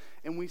man.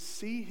 And we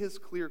see his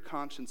clear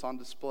conscience on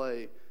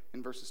display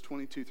in verses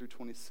 22 through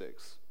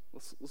 26.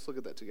 Let's look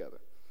at that together.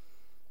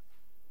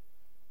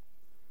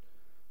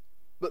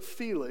 But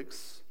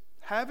Felix,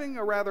 having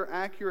a rather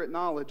accurate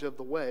knowledge of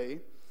the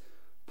way,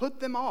 put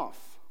them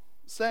off,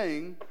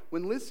 saying,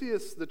 when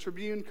Lysias the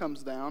tribune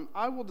comes down,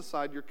 I will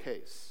decide your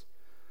case.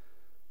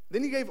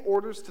 Then he gave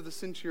orders to the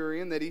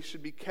centurion that he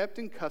should be kept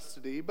in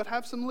custody, but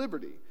have some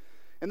liberty,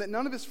 and that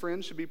none of his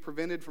friends should be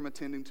prevented from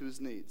attending to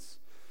his needs.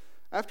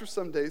 After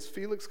some days,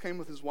 Felix came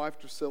with his wife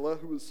Drusilla,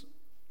 who was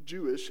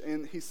Jewish,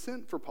 and he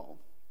sent for Paul.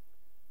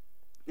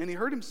 And he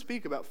heard him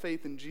speak about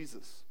faith in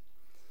Jesus.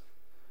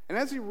 And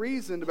as he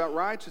reasoned about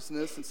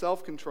righteousness and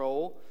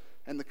self-control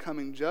and the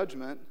coming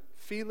judgment,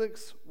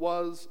 Felix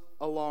was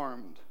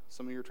alarmed.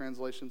 Some of your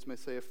translations may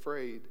say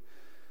afraid.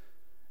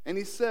 And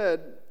he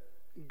said,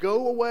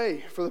 go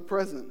away for the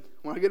present.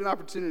 When I get an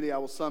opportunity, I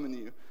will summon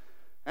you.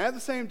 And at the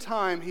same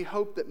time, he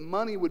hoped that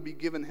money would be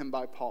given him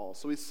by Paul.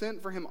 So he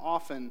sent for him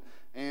often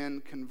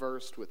and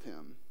conversed with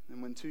him.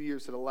 And when 2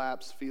 years had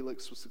elapsed,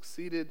 Felix was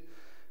succeeded.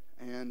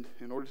 And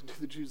in order to do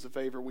the Jews a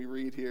favor, we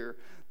read here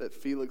that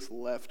Felix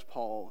left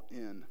Paul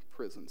in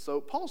prison.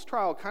 So Paul's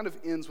trial kind of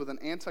ends with an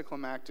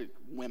anticlimactic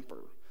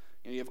whimper.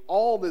 And you have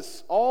all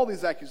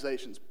these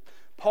accusations,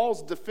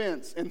 Paul's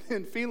defense, and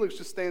then Felix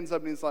just stands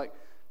up and he's like,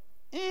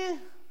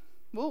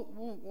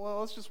 well,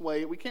 let's just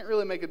wait. We can't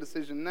really make a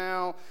decision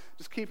now.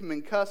 Just keep him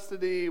in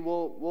custody.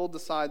 We'll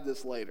decide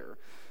this later.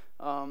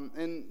 Paul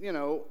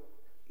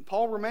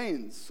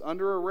remains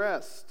under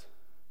arrest,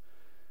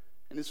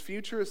 and his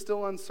future is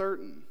still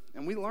uncertain.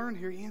 And we learn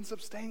here he ends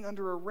up staying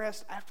under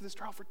arrest after this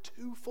trial for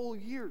 2 full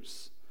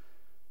years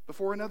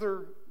before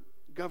another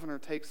governor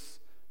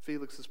takes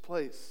Felix's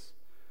place.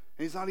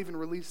 And he's not even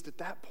released at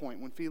that point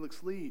when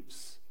Felix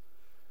leaves.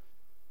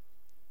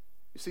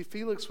 You see,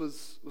 Felix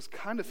was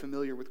kind of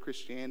familiar with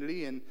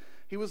Christianity, and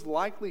he was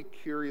likely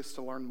curious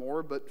to learn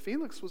more, but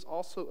Felix was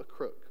also a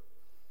crook.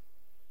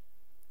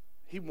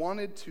 He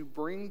wanted to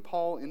bring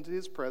Paul into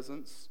his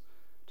presence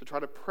to try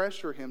to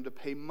pressure him to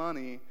pay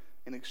money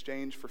in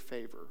exchange for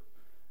favor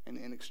and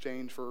in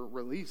exchange for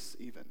release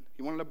even.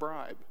 He wanted a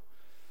bribe.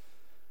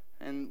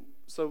 And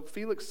so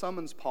Felix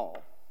summons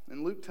Paul,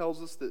 and Luke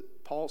tells us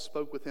that Paul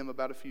spoke with him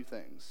about a few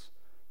things: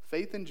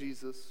 faith in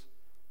Jesus,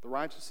 the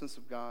righteousness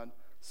of God,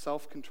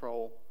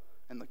 self-control,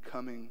 and the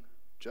coming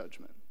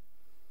judgment.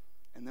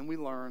 And then we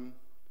learn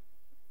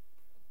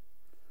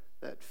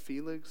that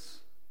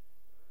Felix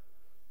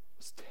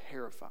was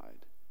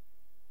terrified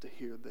to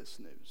hear this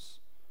news.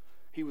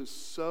 He was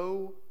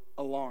so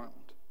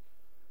alarmed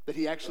that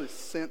he actually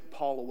sent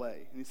Paul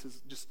away. And he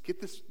says, just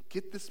get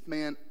this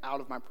man out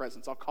of my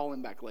presence. I'll call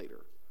him back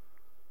later.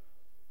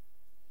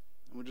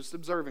 And we're just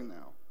observing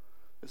now.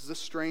 This is a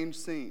strange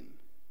scene.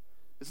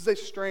 This is a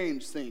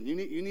strange scene. You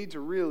need to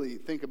really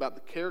think about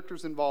the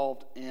characters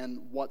involved and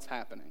what's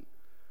happening.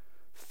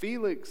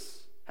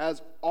 Felix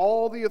has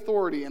all the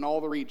authority in all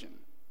the region.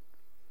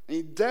 And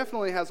he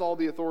definitely has all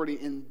the authority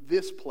in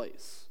this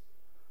place.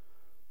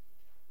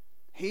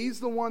 He's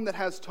the one that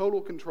has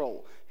total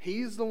control.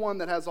 He's the one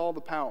that has all the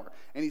power.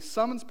 And he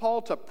summons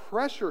Paul to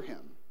pressure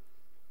him.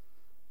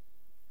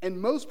 And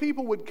most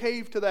people would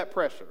cave to that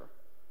pressure.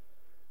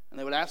 And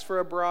they would ask for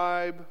a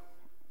bribe,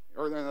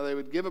 or they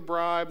would give a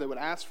bribe. They would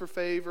ask for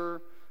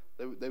favor.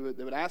 They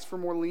would ask for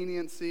more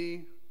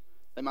leniency.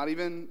 They might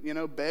even,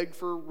 beg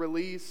for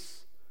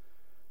release.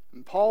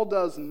 And Paul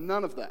does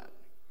none of that.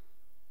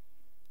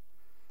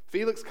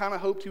 Felix kind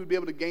of hoped he would be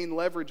able to gain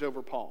leverage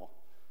over Paul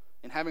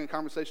in having a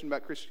conversation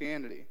about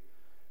Christianity.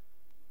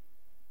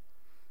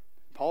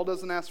 Paul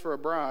doesn't ask for a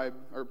bribe,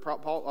 or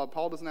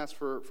Paul doesn't ask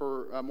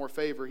for more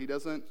favor. He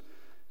doesn't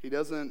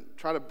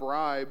try to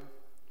bribe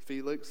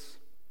Felix.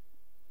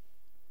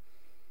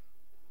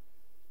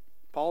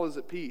 Paul is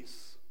at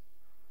peace.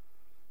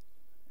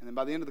 And then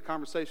by the end of the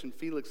conversation,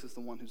 Felix is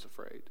the one who's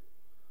afraid.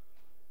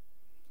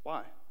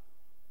 Why?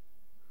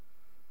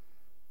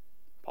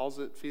 Paul's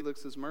at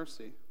Felix's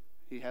mercy.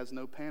 He has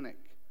no panic.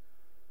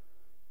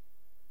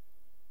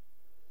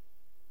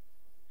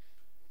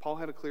 Paul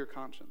had a clear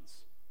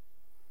conscience.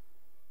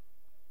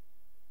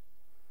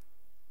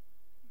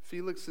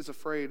 Felix is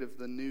afraid of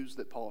the news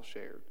that Paul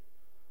shared,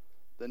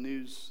 the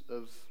news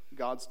of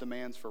God's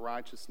demands for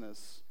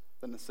righteousness,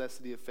 the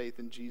necessity of faith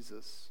in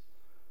Jesus,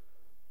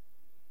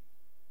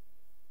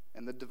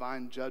 and the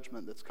divine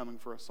judgment that's coming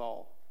for us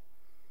all.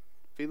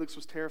 Felix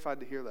was terrified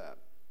to hear that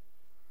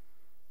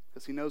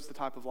because he knows the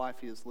type of life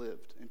he has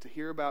lived. And to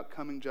hear about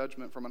coming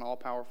judgment from an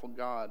all-powerful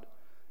God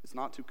is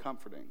not too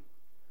comforting.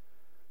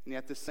 And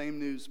yet this same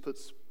news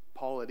puts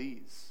Paul at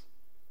ease.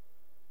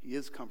 He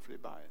is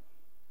comforted by it.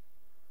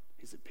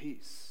 He's at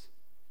peace.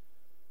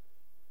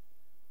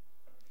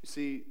 You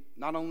see,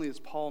 not only is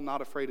Paul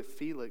not afraid of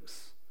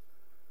Felix,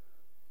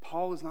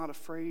 Paul is not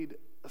afraid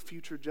of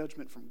future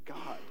judgment from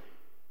God.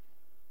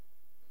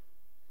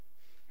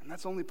 And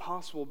that's only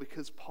possible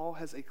because Paul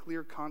has a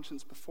clear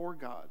conscience before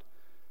God,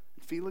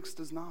 and Felix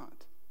does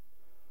not.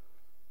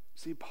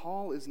 See,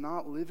 Paul is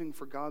not living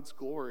for God's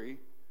glory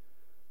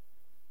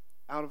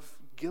out of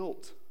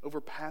guilt over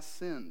past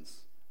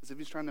sins, as if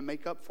he's trying to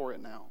make up for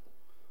it now.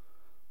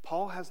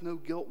 Paul has no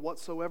guilt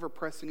whatsoever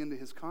pressing into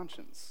his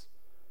conscience.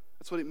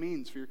 That's what it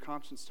means for your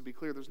conscience to be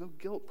clear. There's no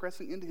guilt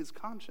pressing into his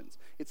conscience.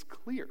 It's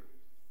clear.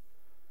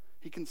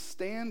 He can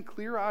stand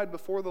clear-eyed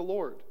before the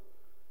Lord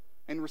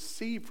and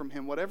receive from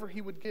him whatever he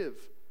would give,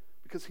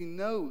 because he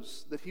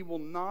knows that he will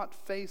not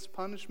face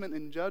punishment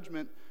and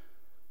judgment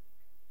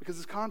because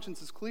his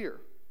conscience is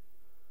clear.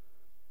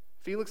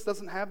 Felix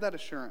doesn't have that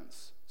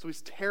assurance, so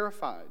he's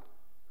terrified.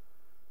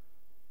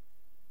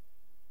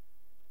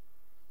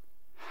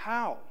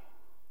 How?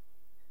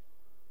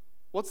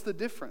 What's the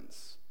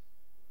difference?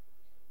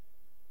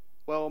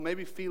 Well,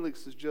 maybe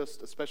Felix is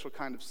just a special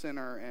kind of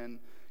sinner, and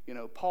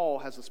Paul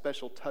has a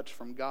special touch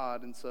from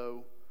God, and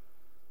so,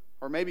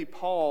 or maybe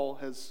Paul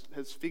has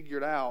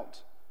figured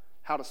out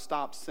how to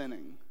stop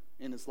sinning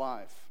in his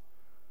life.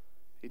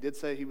 He did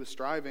say he was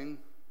striving.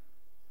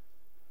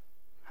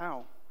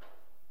 How?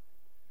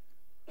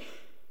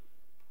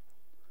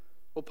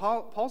 Well,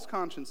 Paul's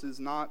conscience is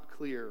not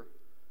clear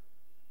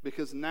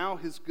because now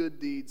his good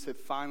deeds have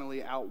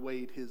finally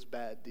outweighed his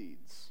bad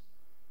deeds.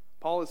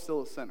 Paul is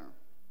still a sinner,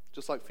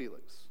 just like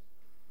Felix.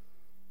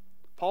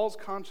 Paul's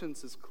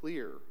conscience is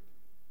clear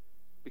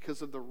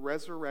because of the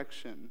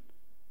resurrection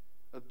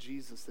of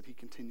Jesus that he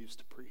continues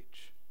to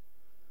preach.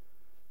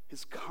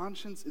 His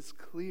conscience is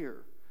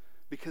clear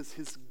because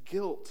his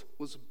guilt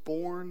was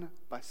borne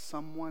by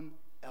someone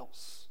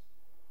else.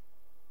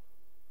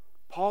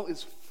 Paul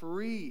is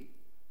free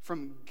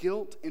from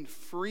guilt and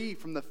free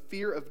from the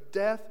fear of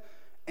death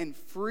and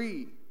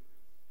free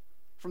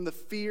from the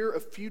fear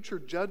of future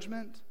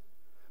judgment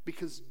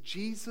because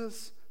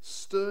Jesus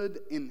stood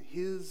in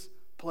his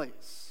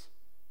place.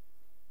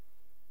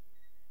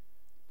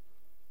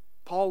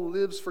 Paul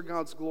lives for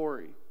God's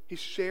glory. He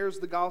shares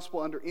the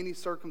gospel under any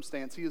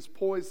circumstance. He is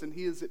poised and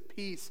he is at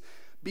peace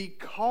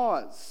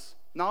because,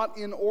 not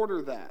in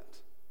order that,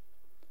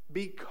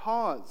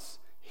 because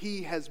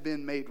he has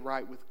been made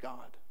right with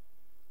God.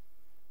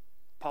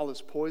 Paul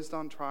is poised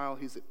on trial.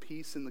 He's at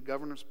peace in the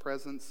governor's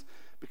presence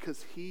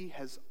because he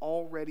has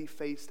already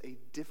faced a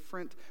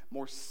different,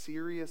 more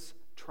serious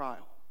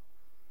trial.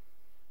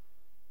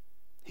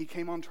 He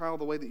came on trial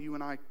the way that you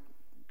and I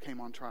came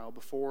on trial,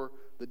 before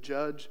the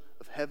judge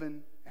of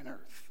heaven and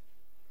earth.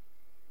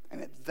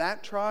 And at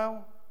that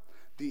trial,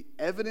 the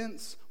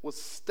evidence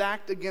was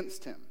stacked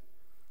against him.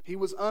 He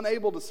was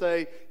unable to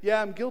say,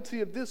 yeah, I'm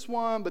guilty of this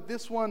one, but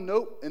this one,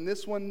 nope, and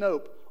this one,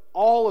 nope.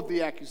 All of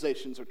the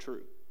accusations are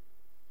true.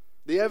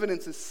 The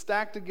evidence is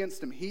stacked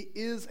against him. He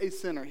is a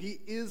sinner. He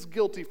is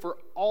guilty for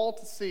all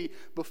to see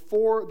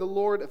before the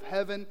Lord of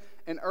heaven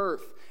and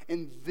earth.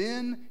 And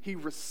then he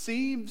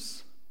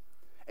receives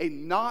a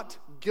not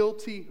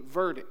guilty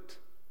verdict.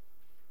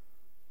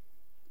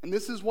 And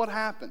this is what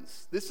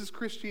happens. This is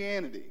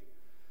Christianity.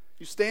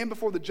 You stand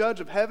before the judge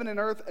of heaven and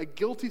earth, a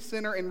guilty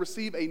sinner, and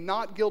receive a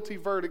not guilty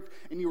verdict,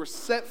 and you are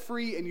set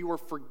free and you are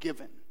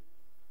forgiven.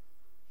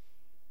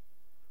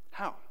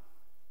 How?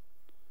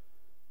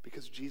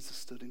 Because Jesus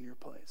stood in your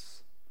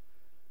place.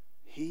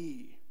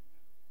 He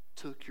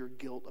took your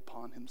guilt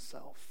upon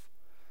himself,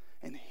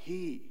 and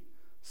he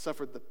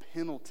suffered the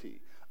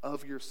penalty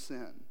of your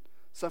sin,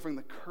 suffering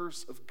the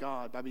curse of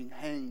God by being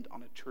hanged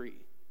on a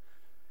tree.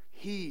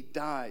 He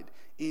died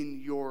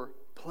in your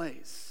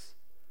place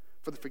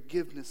for the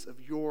forgiveness of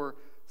your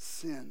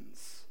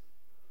sins.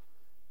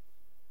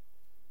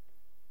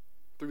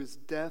 Through his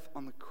death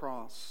on the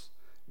cross,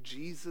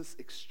 Jesus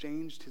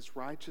exchanged his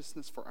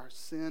righteousness for our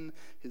sin,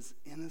 his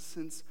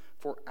innocence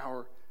for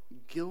our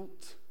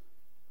guilt.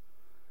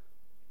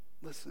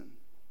 Listen,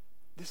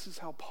 this is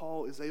how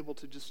Paul is able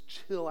to just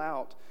chill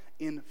out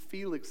in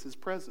Felix's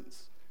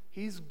presence.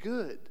 He's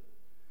good.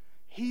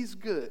 He's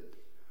good.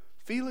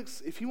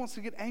 Felix, if he wants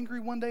to get angry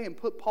one day and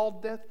put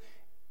Paul to death,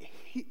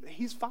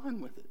 he's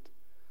fine with it.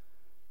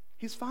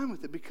 He's fine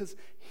with it because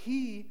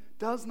he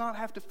does not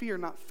have to fear,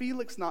 not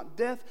Felix, not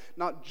death,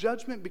 not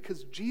judgment,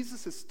 because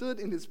Jesus has stood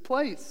in his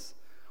place.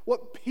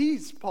 What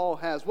peace Paul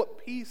has,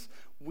 what peace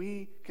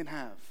we can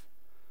have.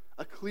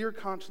 A clear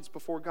conscience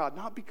before God,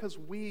 not because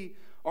we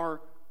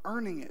are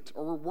earning it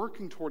or we're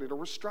working toward it or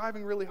we're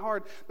striving really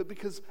hard, but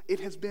because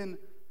it has been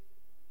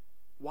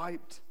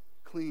wiped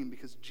clean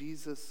because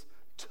Jesus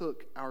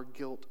took our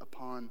guilt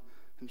upon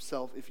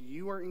himself. If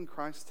you are in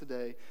Christ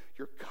today,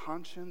 your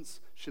conscience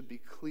should be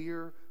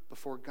clear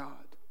before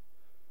God.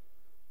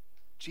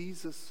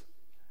 Jesus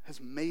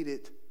has made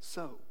it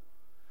so.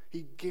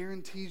 He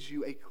guarantees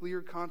you a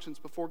clear conscience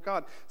before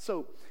God.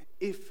 So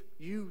if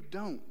you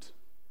don't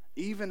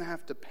even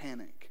have to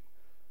panic,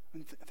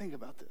 think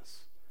about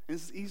this. And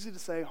this is easy to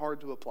say,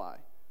 hard to apply.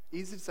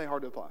 Easy to say,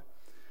 hard to apply.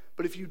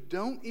 But if you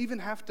don't even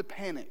have to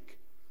panic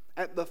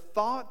at the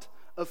thought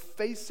of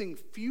facing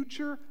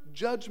future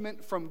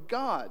judgment from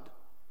God,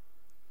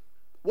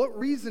 what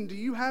reason do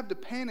you have to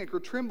panic or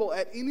tremble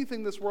at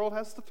anything this world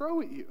has to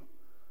throw at you?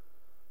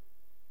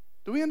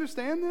 Do we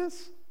understand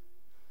this?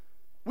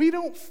 We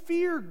don't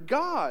fear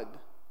God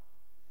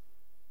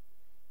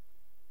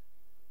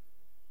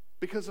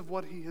because of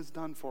what he has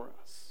done for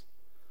us.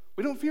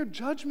 We don't fear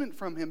judgment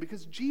from him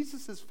because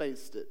Jesus has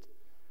faced it.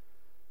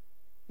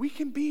 We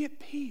can be at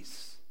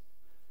peace.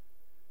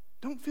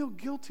 Don't feel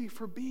guilty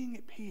for being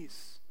at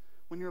peace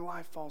when your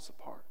life falls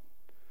apart.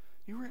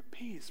 You are at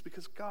peace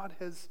because God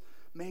has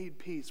made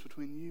peace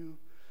between you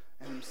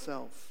and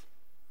himself.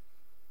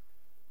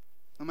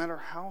 No matter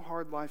how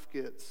hard life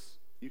gets,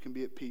 you can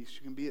be at peace.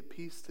 You can be at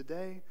peace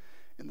today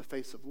in the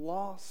face of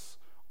loss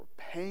or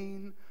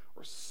pain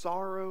or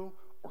sorrow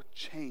or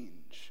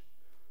change.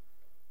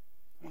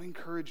 I want to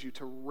encourage you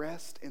to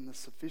rest in the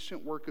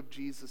sufficient work of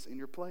Jesus in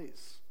your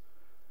place.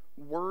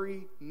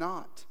 Worry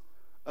not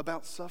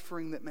about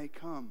suffering that may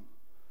come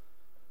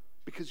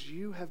because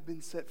you have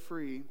been set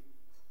free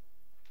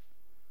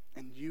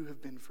and you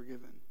have been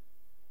forgiven.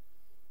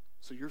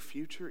 So your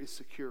future is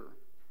secure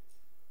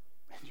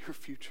and your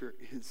future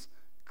is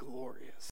glorious.